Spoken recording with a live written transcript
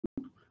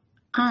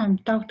I'm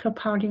Dr.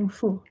 Pauline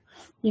Fu.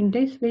 In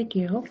this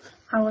video,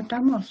 I will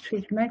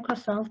demonstrate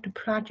Microsoft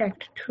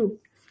Project 2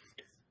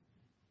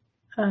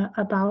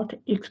 about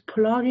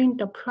exploring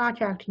the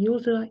project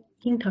user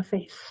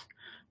interface,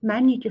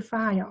 manage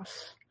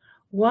files,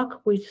 work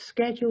with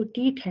schedule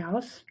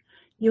details,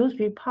 use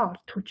report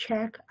to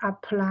check a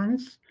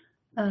plan's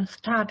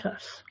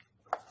status.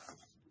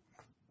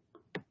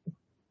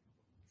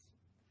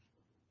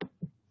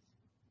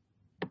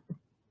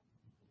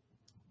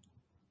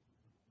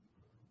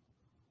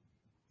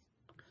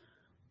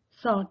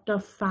 So the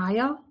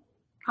file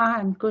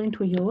I'm going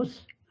to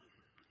use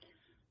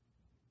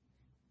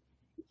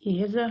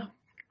is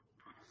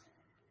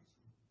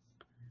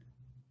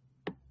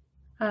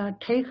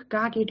take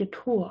guided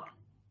tour.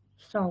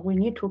 So we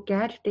need to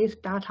get this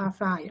data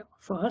file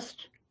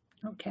first.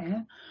 Okay.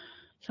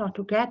 So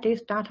to get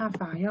this data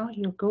file,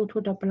 you go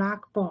to the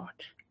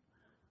Blackboard.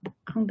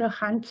 Under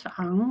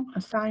hands-on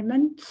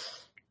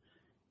assignments,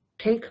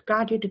 take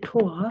guided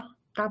tour,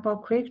 double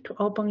click to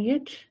open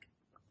it.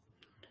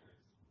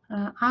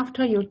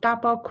 After you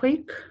double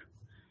click,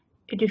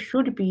 it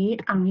should be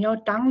on your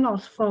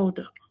downloads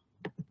folder.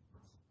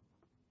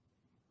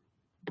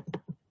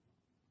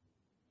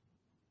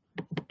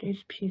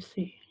 This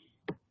PC.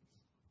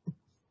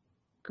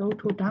 Go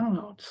to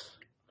downloads.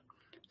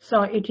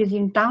 So it is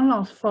in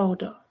downloads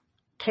folder.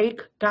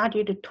 Take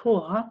guided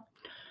tour.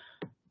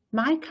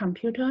 My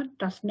computer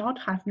does not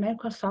have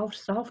Microsoft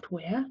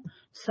software,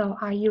 so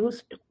I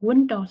used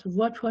Windows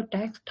Virtual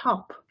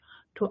Desktop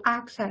to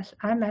access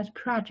MS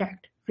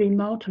Project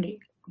remotely.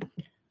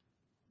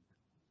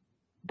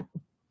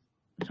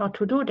 So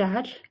to do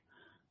that,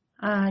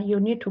 you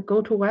need to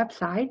go to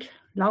website,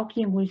 log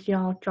in with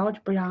your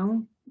George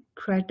Brown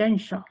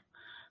credential.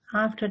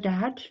 After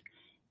that,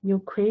 you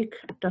click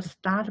the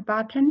Start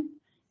button.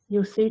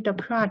 You see the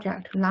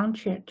project,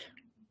 launch it.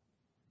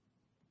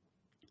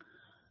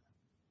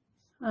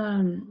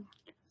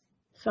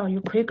 So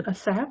you click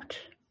Accept,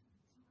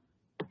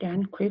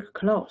 then click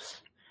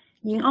Close.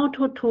 In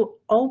order to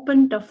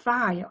open the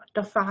file,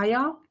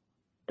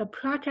 the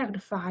project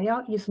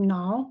file is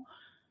now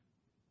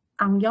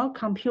on your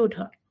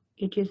computer.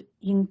 It is,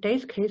 in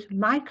this case,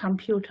 my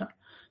computer.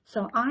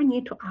 So I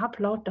need to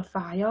upload the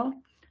file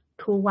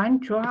to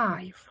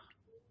OneDrive.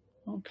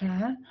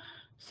 Okay,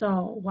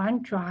 so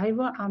OneDrive,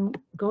 I'm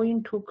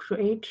going to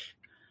create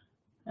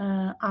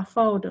a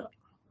folder.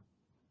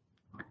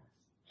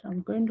 So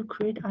I'm going to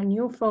create a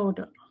new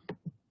folder.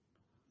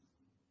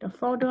 The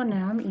folder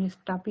name is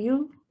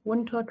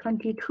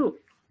Winter22.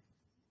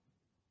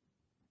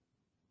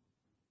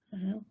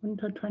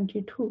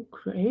 Winter22,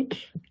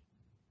 create.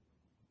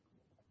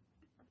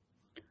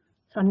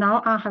 So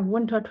now I have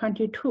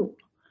Winter22.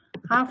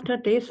 After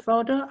this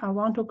folder, I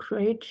want to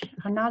create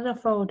another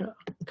folder,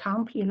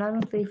 Comp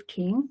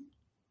 1115.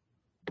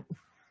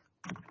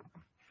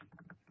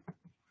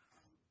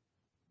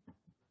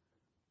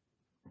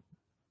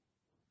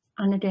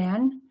 And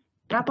then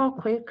double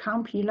click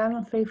Comp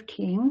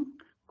 1115,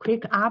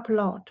 click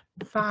Upload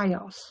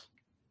Files.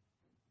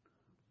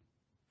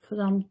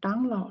 From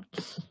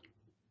Downloads,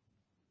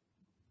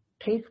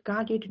 take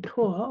guided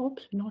tour.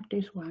 Oops, not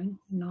this one,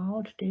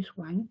 not this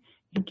one.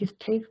 It is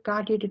take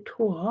guided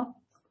tour.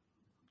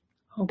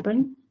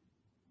 Open.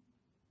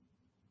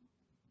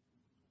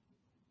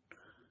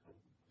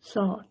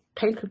 So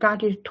take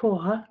guided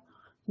tour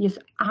is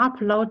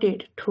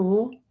uploaded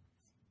to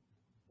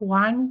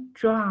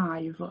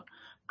OneDrive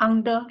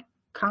under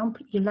Comp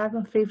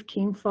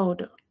 1115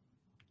 folder.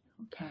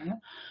 Okay,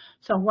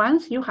 so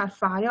once you have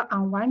file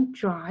on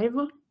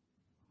OneDrive,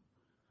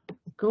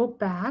 go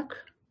back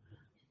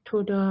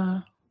to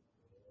the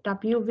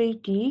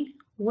WVD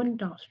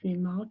Windows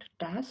Remote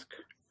Desk,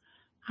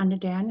 and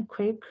then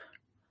click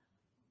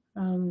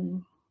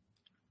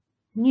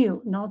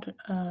New, not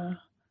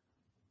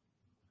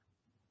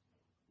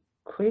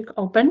click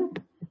Open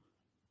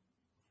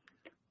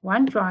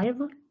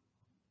OneDrive.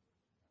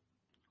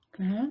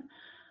 Okay,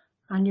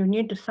 and you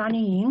need to sign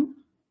in.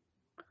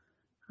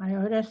 I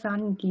already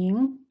signed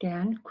in,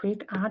 then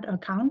click Add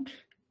Account.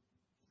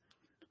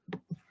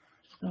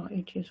 So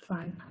it is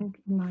fine.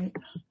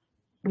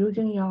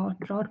 Using your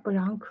George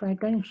Brown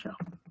credential.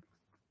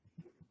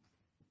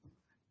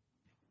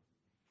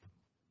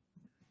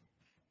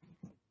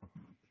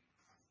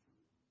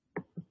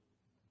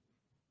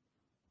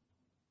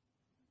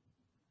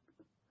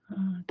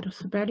 The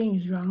spelling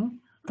is wrong.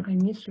 I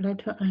missed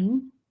letter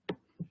N.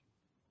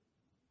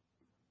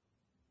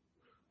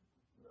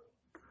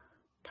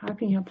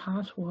 Type in your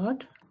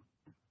password.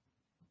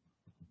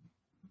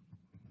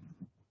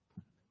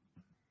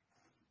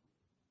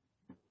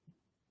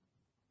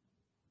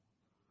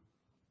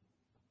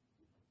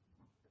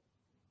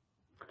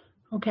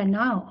 Okay,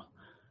 now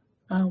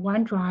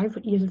OneDrive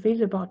is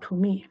visible to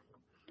me.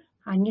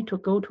 I need to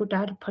go to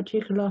that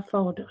particular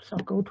folder. So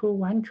go to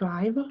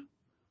OneDrive.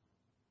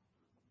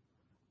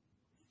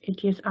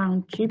 It is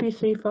on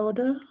GBC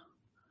folder,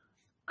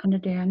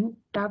 and then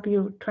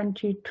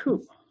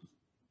W22.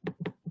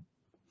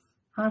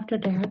 After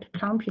that,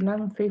 comp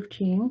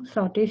 1115.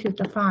 So this is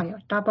the file.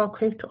 Double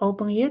click to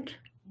open it.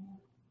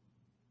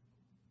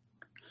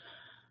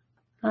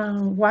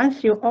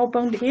 Once you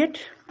opened it,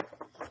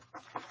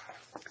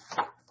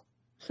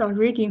 so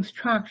read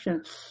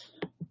instructions.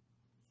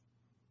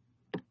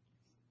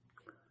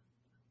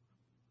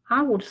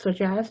 I would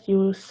suggest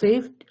you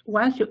save,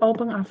 once you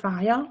open a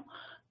file,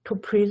 to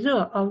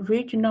preserve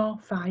original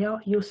file,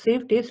 you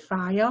save this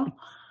file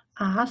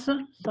as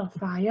the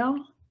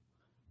file,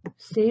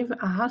 save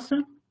as,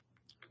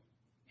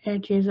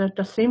 it is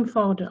the same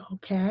folder,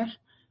 okay?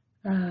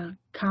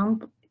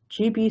 Comp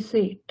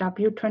GBC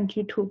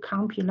W22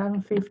 comp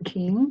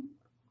 1115.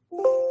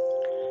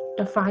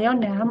 The file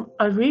name,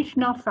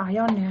 original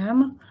file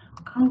name,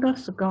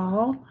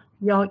 underscore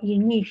your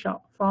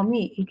initial. For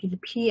me, it is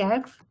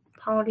PF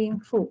Pauline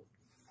Fu.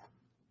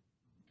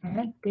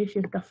 Okay, this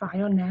is the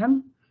file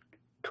name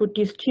to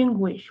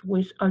distinguish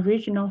with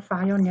original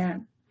file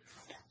name.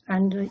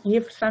 And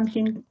if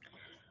something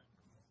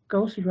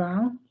goes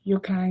wrong, you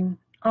can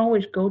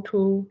always go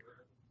to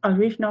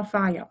original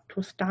file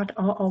to start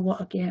all over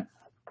again.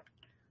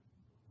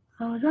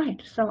 All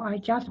right, so I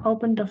just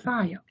opened the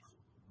file.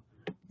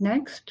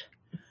 Next,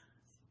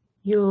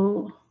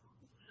 you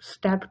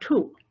step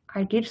 2.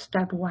 I did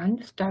step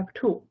 1, step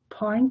 2.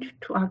 Point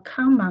to a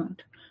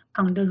command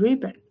on the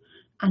ribbon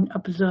and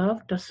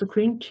observe the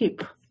screen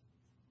tip.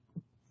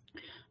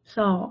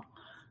 So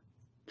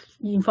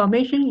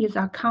information is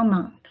a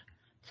command.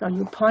 So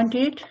you point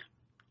it,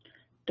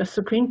 the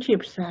screen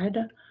tip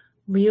said,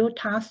 view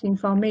task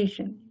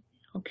information,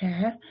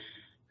 okay?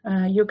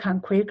 You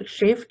can click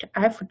Shift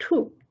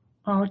F2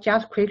 or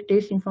just click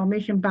this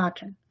information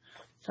button.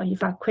 So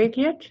if I click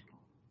it,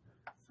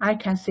 I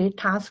can see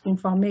task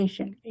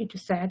information. It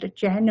said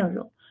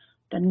general,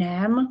 the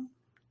name,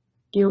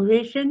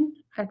 duration,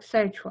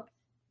 etc.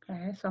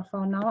 Okay, so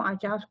for now, I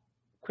just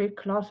click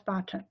close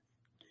button.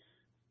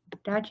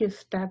 That is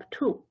step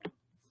 2.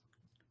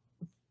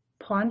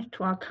 Point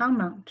to a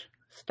command.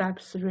 Step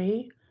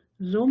 3,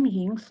 zoom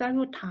in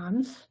several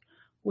times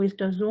with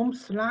the zoom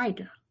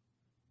slider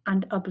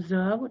and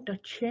observe the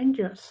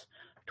changes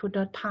to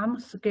the time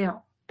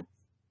scale.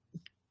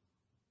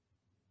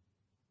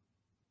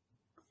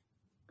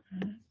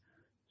 Okay.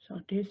 So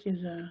this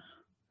is a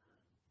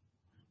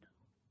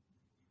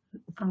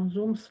on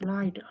zoom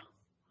slider.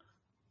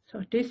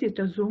 So this is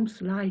the zoom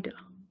slider.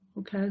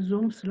 Okay,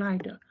 zoom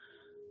slider.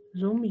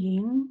 Zoom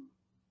in,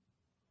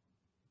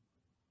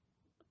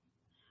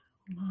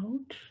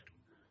 out.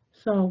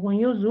 So when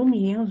you zoom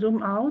in,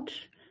 zoom out,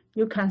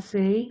 you can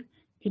see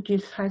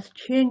it has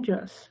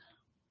changes.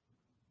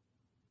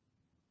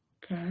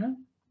 Okay.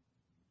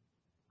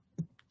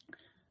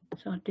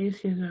 So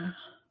this is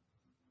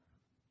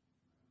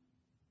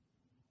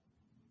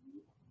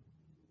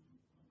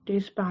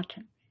this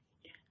button.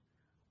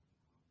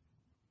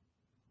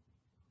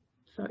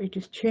 So it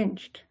is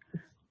changed,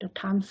 the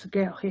time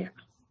scale here.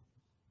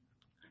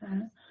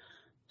 Okay.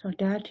 So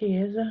that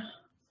is,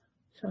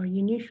 so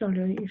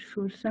initially it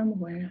should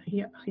somewhere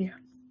here.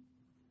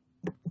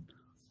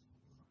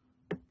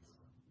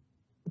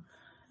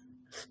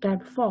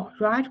 Step 4,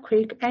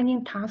 right-click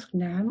any task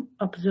name,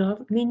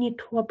 observe mini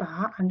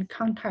toolbar and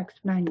context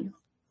menu.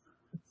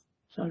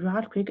 So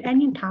right-click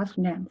any task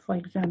name, for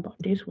example,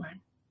 this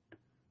one.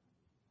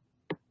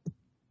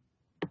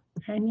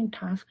 Any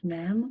task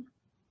name,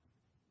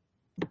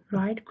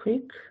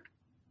 right-click.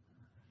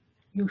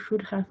 You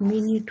should have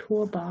mini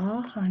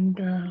toolbar and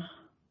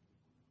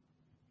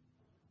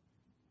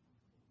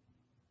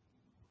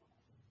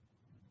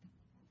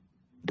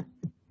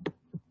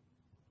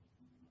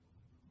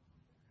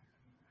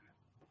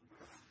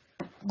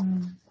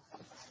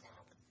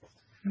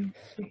let's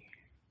see.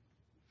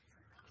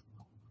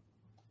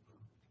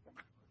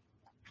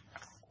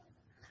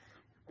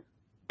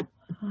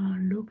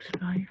 Looks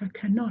like I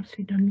cannot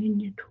see the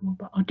mini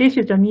toolbar. Oh, this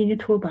is the mini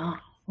toolbar.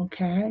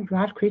 Okay,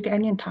 right-click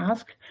any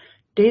task.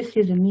 This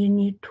is a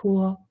mini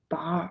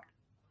toolbar.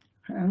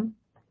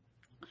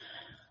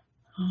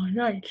 All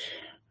right.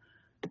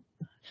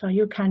 So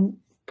you can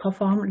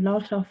perform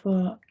lots of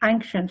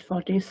actions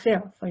for this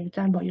cell. For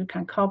example, you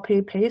can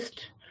copy,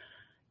 paste,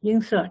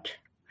 insert,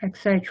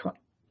 etc.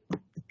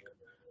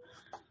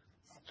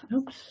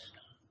 Oops.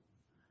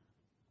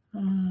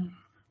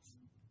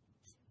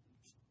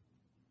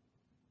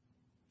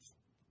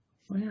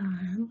 Where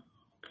I am,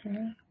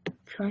 okay.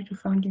 Try to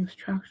find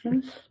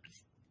instructions.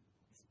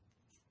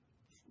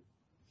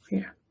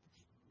 Here.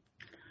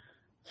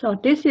 So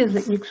this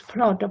is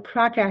explore the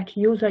project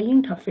user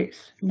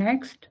interface.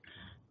 Next,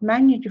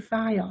 manage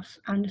files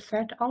and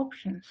set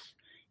options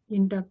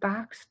in the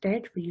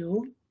backstage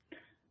view.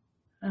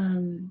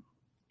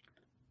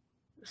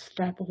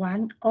 Step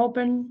 1,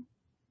 open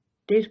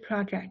this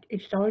project.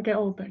 It's already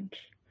opened.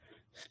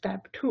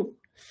 Step 2,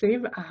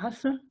 save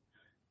as,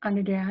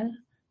 and then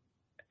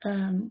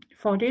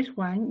for this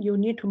one, you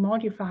need to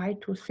modify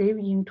to save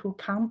into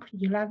comp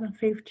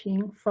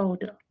 1115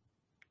 folder.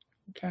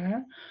 Okay.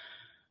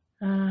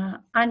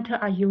 Enter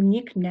a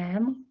unique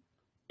name.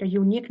 The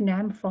unique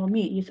name for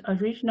me is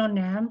original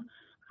name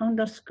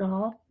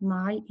underscore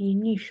my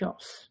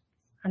initials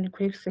and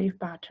click save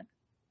button.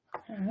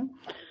 Okay.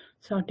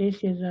 So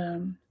this is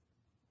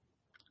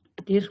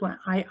this one.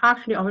 I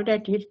actually already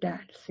did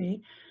that.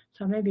 See,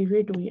 so maybe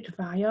redo it.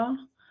 File,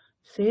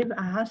 save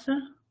as.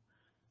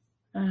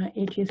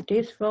 It is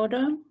this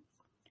folder.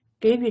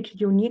 Give it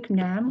unique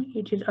name.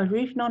 It is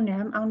original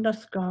name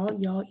underscore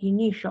your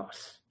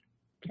initials.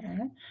 Okay,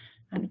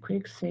 and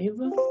click save.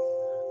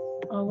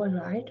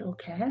 Overwrite.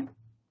 Okay.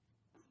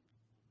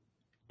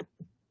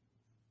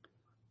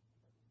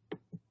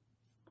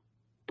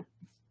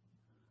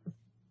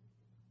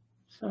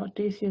 So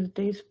this is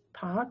this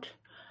part.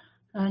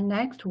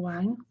 Next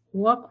one,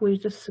 work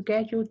with the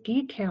schedule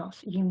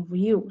details in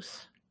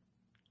views.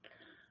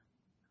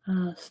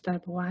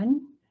 Step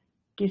 1,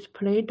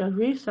 display the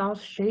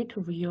resource sheet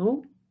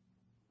view.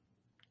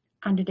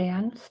 And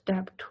then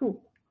step 2,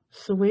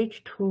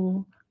 switch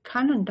to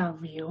calendar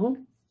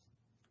view,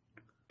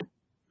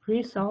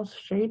 resource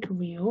sheet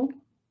view.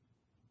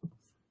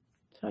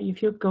 So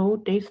if you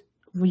go this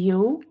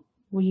view,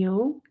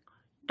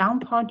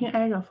 down pointing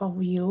arrow for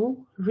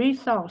view,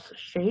 resource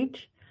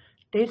sheet.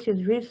 This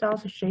is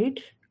resource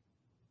sheet.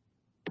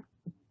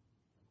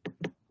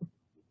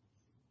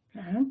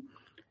 Okay.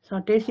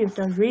 So this is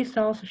the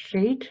resource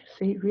sheet.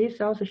 See,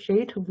 resource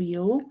sheet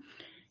view.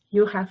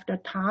 You have the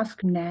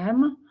task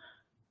name,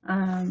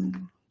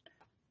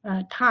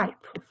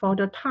 type. For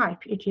the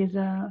type, it is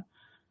a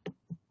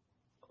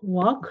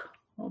work.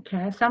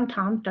 Okay.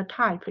 Sometimes the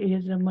type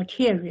is a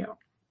material.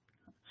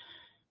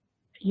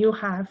 You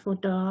have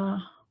the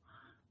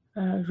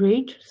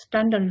rate,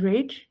 standard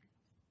rate,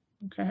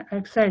 okay,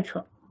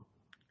 etc.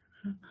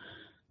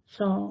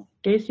 So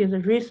this is a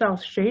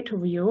resource sheet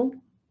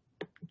view.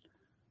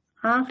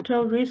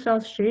 After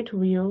resource sheet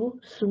view,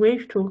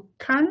 switch to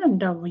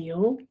calendar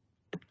view.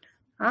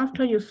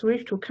 After you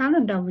switch to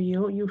calendar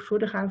view, you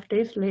should have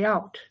this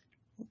layout.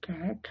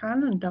 Okay,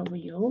 calendar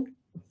view.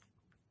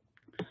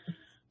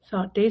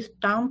 So this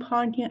down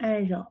pointing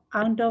arrow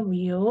under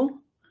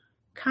view,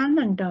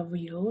 calendar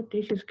view.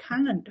 This is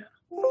calendar.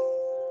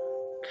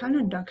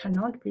 Calendar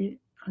cannot be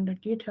under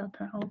detail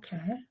pane.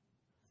 Okay.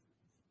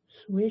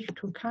 Switch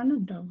to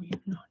calendar view,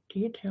 no,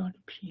 detailed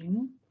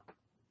pane.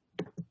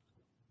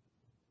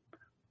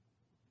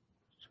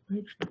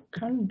 Switch to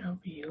calendar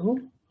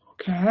view.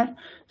 Okay,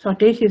 so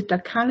this is the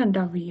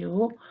calendar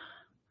view.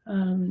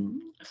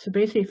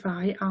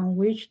 Specify on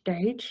which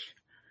date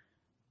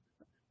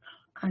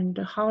and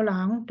how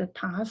long the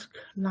task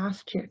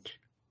lasted.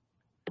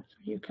 So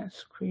you can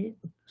screen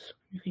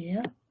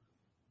here.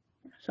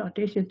 So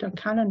this is the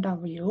calendar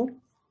view.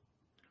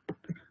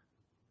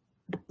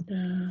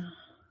 The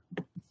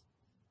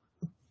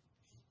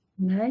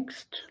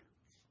next.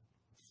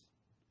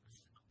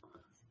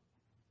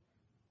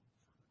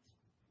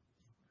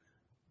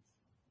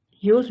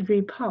 Use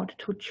report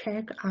to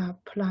check a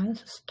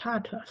plan's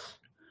status.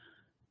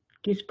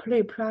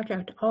 Display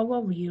project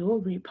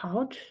overview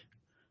report,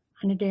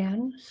 and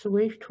then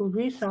switch to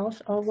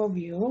resource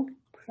overview,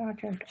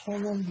 project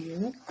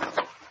overview.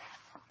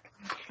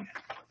 Okay.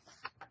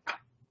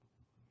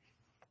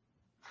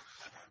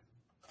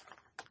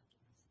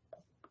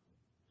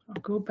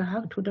 I'll go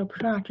back to the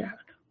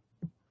project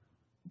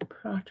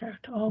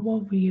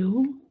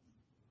overview.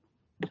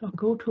 So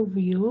go to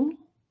view.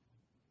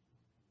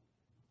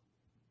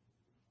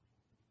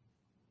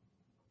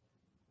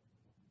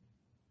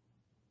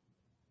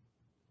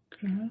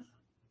 Okay.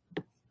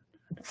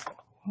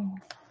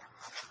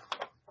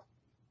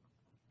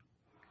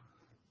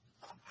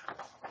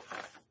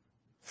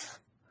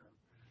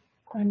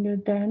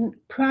 And then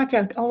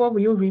project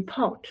overview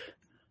report.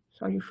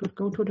 So you should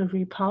go to the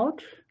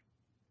report,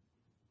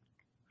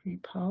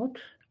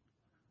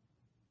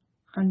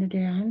 and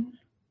then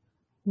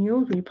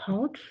new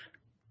report.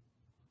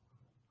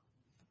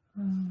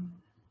 Not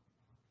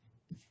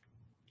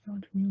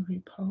new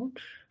report.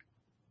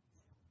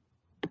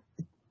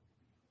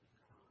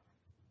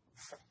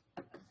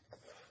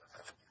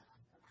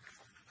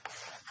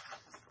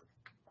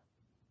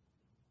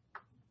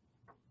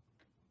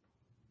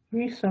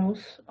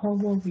 Resource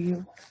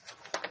overview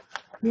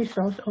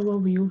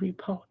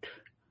report.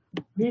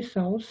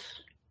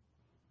 Resource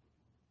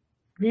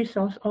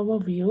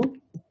overview.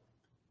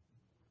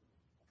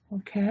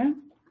 Okay.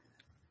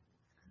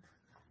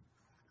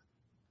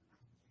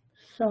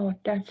 So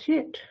that's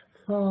it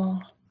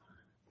for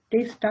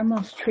this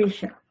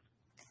demonstration.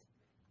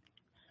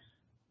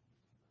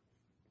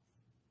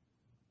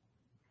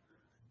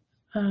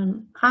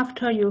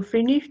 After you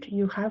finished,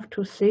 you have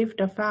to save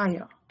the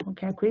file.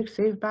 Okay, click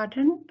save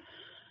button.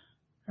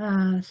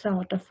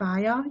 So the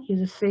file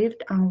is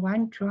saved on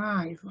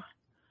OneDrive.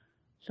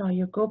 So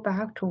you go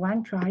back to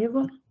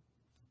OneDrive.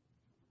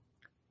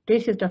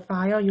 This is the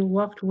file you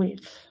worked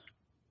with.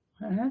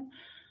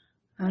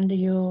 And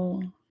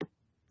you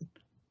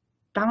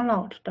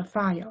download the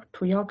file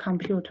to your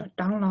computer.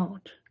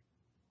 Download.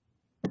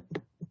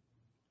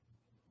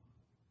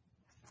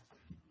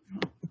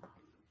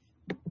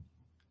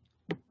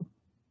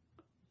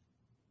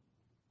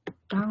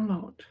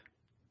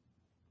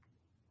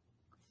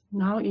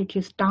 Now it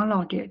is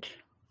downloaded.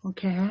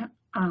 okay,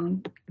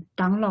 on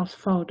Downloads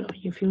folder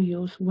if you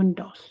use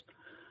Windows.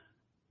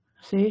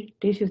 See,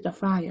 this is the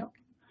file.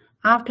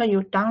 After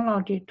you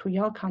download it to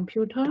your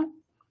computer,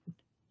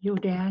 you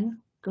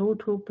then go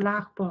to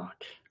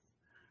Blackboard.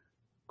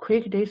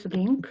 Click this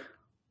link,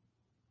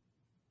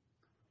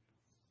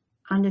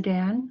 and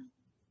then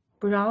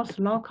browse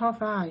local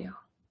file.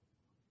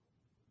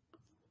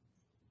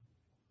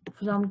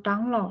 From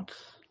Downloads,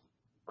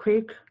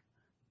 click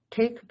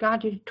Take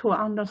Guided Tour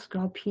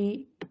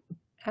 _PDF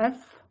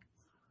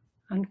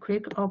and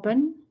click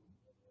Open.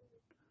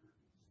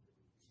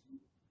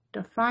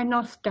 The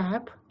final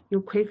step,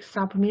 you click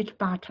Submit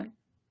button.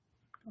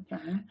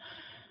 Okay.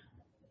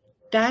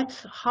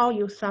 That's how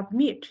you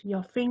submit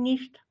your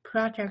finished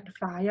project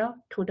file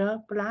to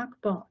the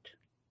Blackboard.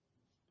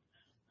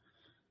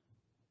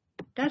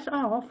 That's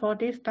all for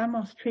this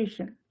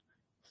demonstration.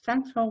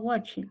 Thanks for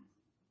watching.